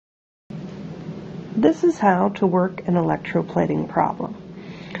This is how to work an electroplating problem.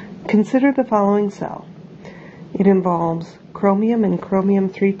 Consider the following cell. It involves chromium and chromium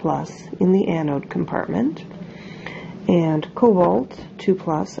 3+ in the anode compartment, and cobalt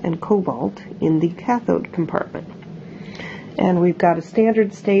 2+ and cobalt in the cathode compartment. And we've got a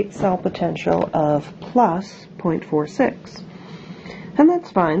standard state cell potential of plus 0.46. And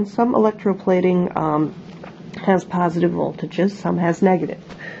that's fine. Some electroplating has positive voltages, some has negative.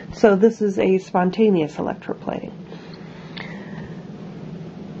 So this is a spontaneous electroplating.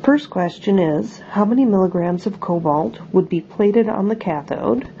 First question is, how many milligrams of cobalt would be plated on the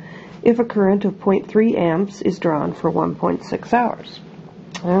cathode if a current of 0.3 amps is drawn for 1.6 hours?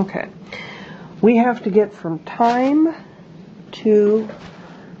 Okay. We have to get from time to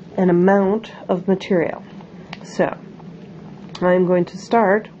an amount of material. So, I'm going to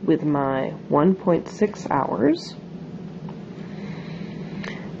start with my 1.6 hours,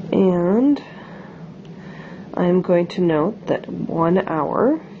 and I'm going to note that 1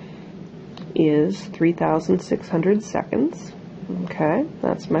 hour is 3,600 seconds. Okay,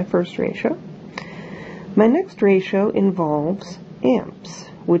 that's my first ratio. My next ratio involves amps,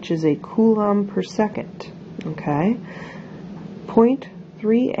 which is a coulomb per second. Okay,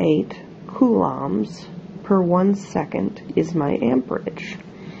 0.38 coulombs per 1 second is my amperage.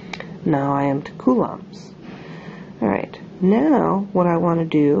 Now I am to coulombs. Alright, now what I want to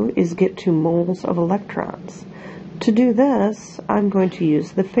do is get to moles of electrons. To do this, I'm going to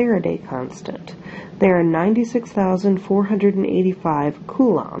use the Faraday constant. There are 96,485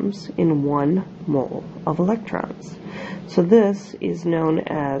 coulombs in 1 mole of electrons. So this is known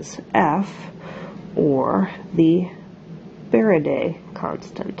as F, or the Faraday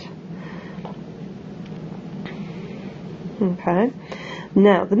constant. Okay.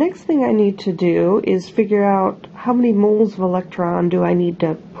 Now, the next thing I need to do is figure out how many moles of electron do I need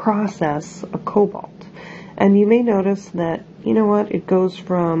to process a cobalt. And you may notice that, you know what, it goes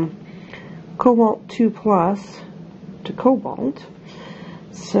from cobalt 2+ to cobalt.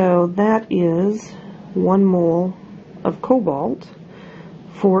 So that is 1 mole of cobalt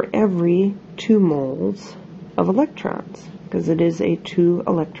for every 2 moles of electrons, because it is a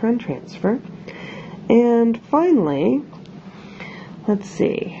 2-electron transfer. And finally, let's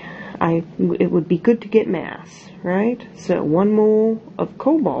see, it would be good to get mass, right? So 1 mole of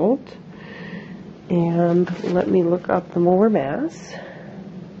cobalt, and let me look up the molar mass,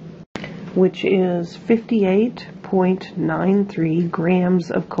 which is 58.93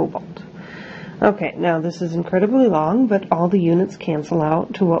 grams of cobalt. Okay, now this is incredibly long, but all the units cancel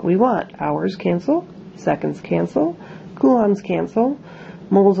out to what we want. Hours cancel, seconds cancel, coulombs cancel,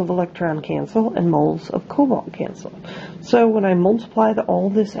 moles of electron cancel, and moles of cobalt cancel. So when I multiply all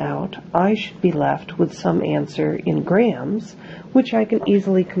this out, I should be left with some answer in grams, which I can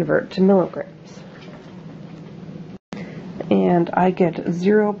easily convert to milligrams. And I get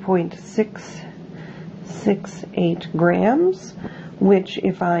 0.668 grams, which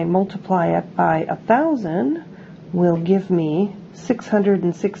if I multiply it by 1,000 will give me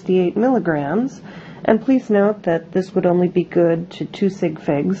 668 milligrams. And please note that this would only be good to 2 sig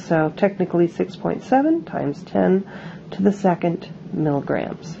figs, so technically 6.7 times 10 to the second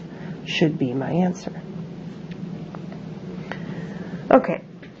milligrams should be my answer. Okay,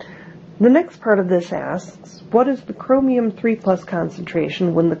 the next part of this asks, what is the chromium 3+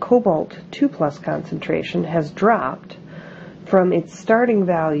 concentration when the cobalt 2+ concentration has dropped from its starting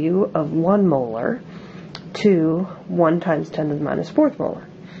value of 1 molar to 1 times 10 to the minus 4th molar?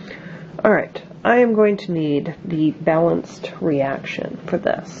 Alright, I am going to need the balanced reaction for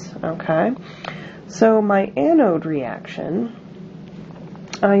this, okay? So my anode reaction,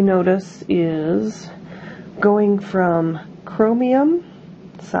 I notice, is going from chromium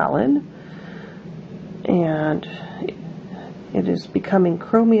solid, and it is becoming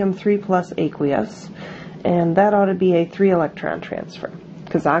chromium 3+ aqueous, and that ought to be a 3-electron transfer,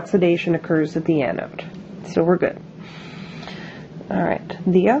 because oxidation occurs at the anode. So we're good. Alright,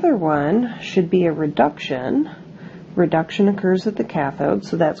 the other one should be a reduction. Reduction occurs at the cathode,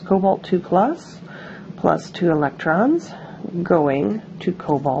 so that's cobalt 2+ plus 2 electrons going to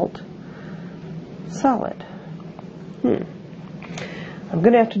cobalt solid. I'm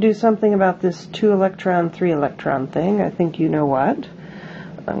going to have to do something about this 2-electron, 3-electron thing. I think you know what.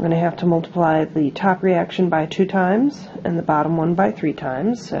 I'm going to have to multiply the top reaction by 2 times and the bottom one by 3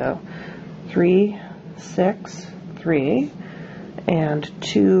 times. So 3, 6, 3, and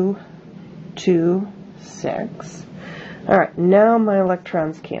 2, 2, 6. Alright, now my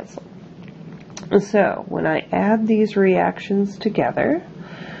electrons cancel. So when I add these reactions together,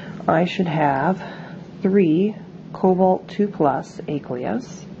 I should have 3 cobalt 2+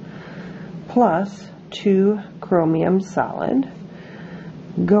 aqueous plus 2 chromium solid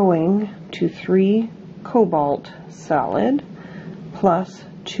going to 3 cobalt solid plus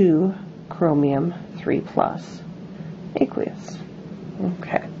 2 chromium 3 plus aqueous.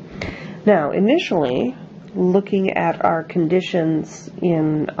 Okay. Now, initially, looking at our conditions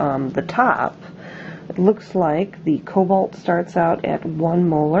in the top, it looks like the cobalt starts out at 1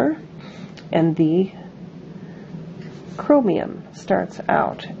 molar and the chromium starts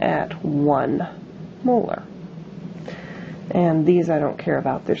out at 1 molar. And these I don't care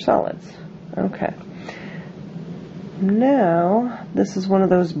about, they're solids. Okay. Now, this is one of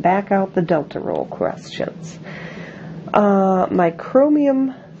those back out the delta roll questions. My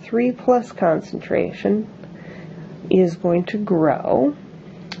chromium 3 plus concentration is going to grow.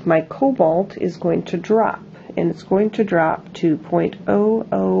 My cobalt is going to drop, and it's going to drop to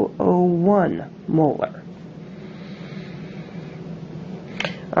 0.0001 molar.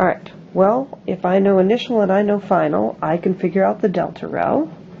 Alright, well, if I know initial and I know final, I can figure out the delta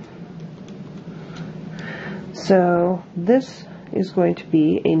row. So this is going to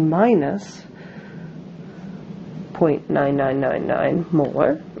be a minus 0.9999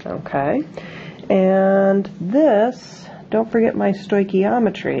 molar, okay? And this, don't forget my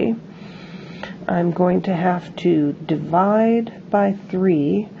stoichiometry, I'm going to have to divide by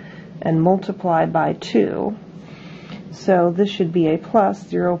 3 and multiply by 2. So this should be a plus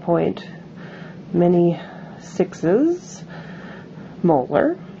 0. Many sixes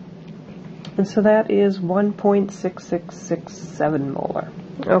molar. And so that is 1.6667 molar.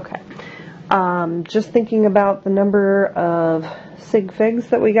 Okay. Just thinking about the number of sig figs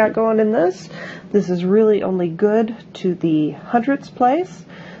that we got going in this, this is really only good to the hundredths place,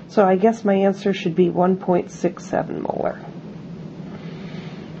 so I guess my answer should be 1.67 molar.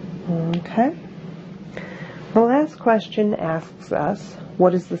 Okay. The last question asks us,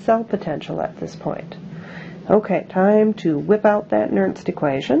 what is the cell potential at this point? Okay, time to whip out that Nernst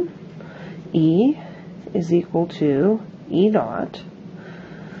equation. E is equal to E naught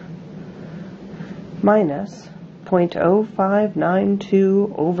minus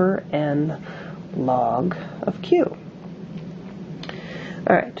 0.0592 over n log of Q.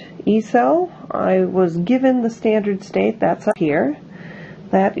 Alright, E cell, I was given the standard state, that's up here.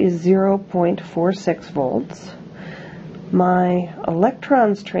 That is 0.46 volts. My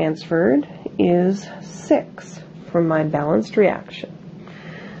electrons transferred is 6 from my balanced reaction.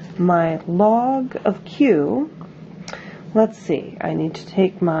 My log of Q, let's see, I need to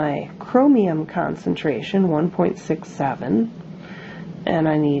take my chromium concentration, 1.67, and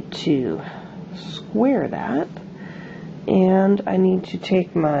I need to square that, and I need to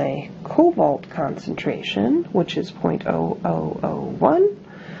take my cobalt concentration, which is 0.0001,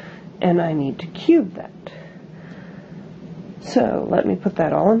 and I need to cube that. So let me put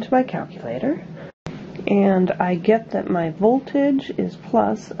that all into my calculator, and I get that my voltage is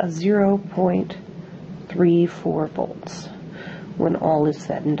plus a 0.34 volts when all is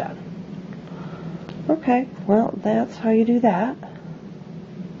said and done. Okay, well, that's how you do that.